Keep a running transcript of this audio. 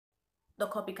the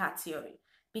copycat theory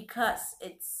because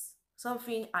it's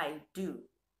something I do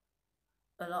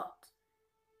a lot.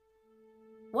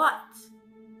 What?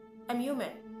 I'm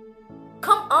human.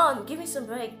 Come on, give me some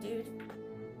break, dude.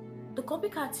 The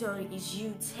copycat theory is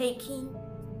you taking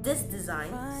this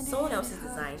design, someone else's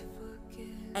design,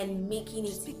 and making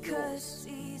it yours.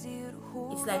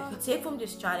 It's like you take from the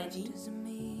strategy,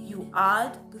 you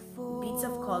add bits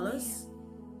of colors,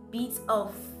 bits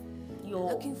of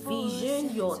your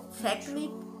vision, your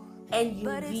technique, and you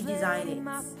redesign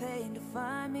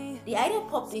it. The idea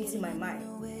popped into my mind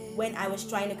when I was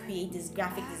trying to create this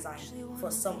graphic design for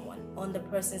someone on the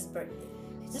person's birthday.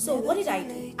 So what did I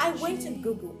do? I went to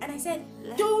Google and I said,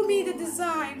 show me the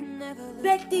design,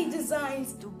 birthday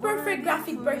designs, perfect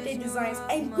graphic birthday designs,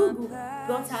 and Google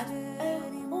brought out a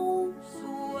whole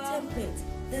template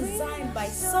designed by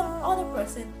some other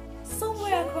person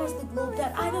somewhere across the globe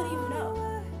that I don't even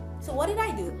know. So what did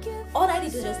I do? All I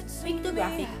did was just tweak the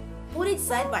graphic, put it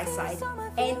side by side,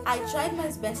 and I tried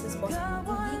my best as possible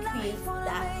to recreate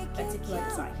that particular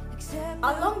design.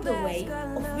 Along the way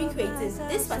of recreating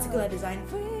this particular design,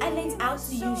 I learned how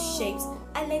to use shapes,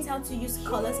 I learned how to use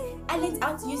colors, I learned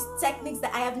how to use techniques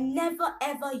that I have never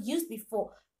ever used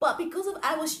before. But because of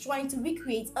I was trying to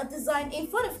recreate a design in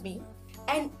front of me,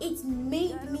 and it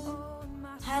made me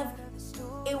have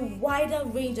a wider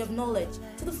range of knowledge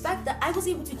to the fact that I was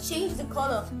able to change the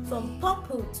color from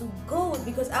purple to gold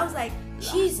because I was like,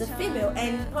 she's a female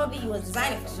and probably he was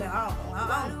designing for me.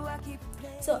 I don't know.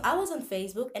 So I was on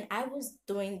Facebook and I was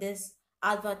doing this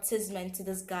advertisement to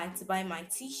this guy to buy my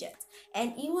t-shirt,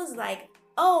 and he was like,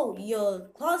 oh, your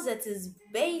closet is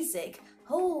basic,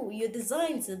 oh, your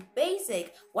designs are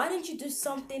basic, why don't you do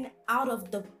something out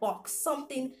of the box,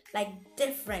 something like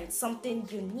different, something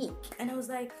unique? And I was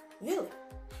like, really?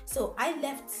 So I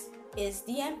left his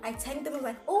DM, I tagged them, I was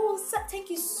like, oh, thank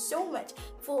you so much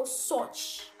for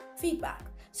such feedback.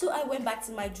 So I went back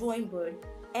to my drawing board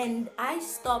and I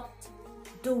stopped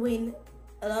doing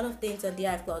a lot of things on the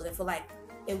art closet for like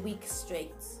a week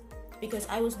straight because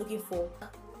I was looking for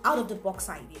out of the box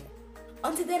idea.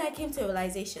 Until then I came to a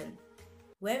realization,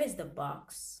 where is the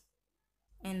box?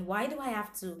 And why do I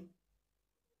have to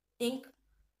think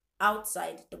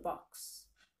outside the box?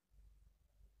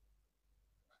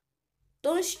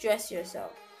 Don't stress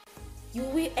yourself. You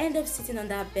will end up sitting on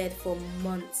that bed for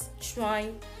months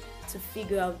trying to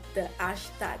figure out the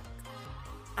hashtag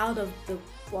out of the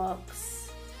box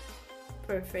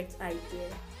perfect idea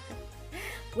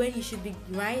when you should be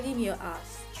grinding your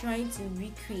ass trying to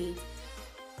recreate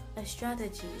a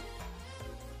strategy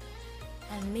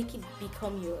and make it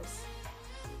become yours.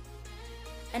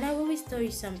 And I always tell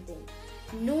you something,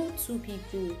 no two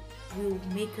people will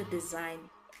make a design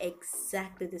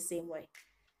exactly the same way.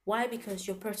 Why? Because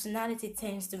your personality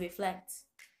tends to reflect,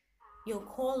 your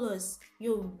colors,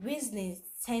 your reasonings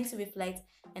tend to reflect,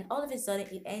 and all of a sudden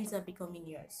it ends up becoming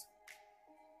yours.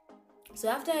 So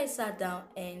after I sat down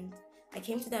and I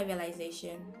came to that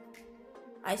realization,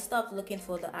 I stopped looking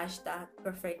for the hashtag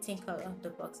perfect thinker of the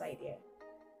box idea,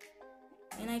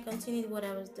 and I continued what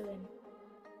I was doing.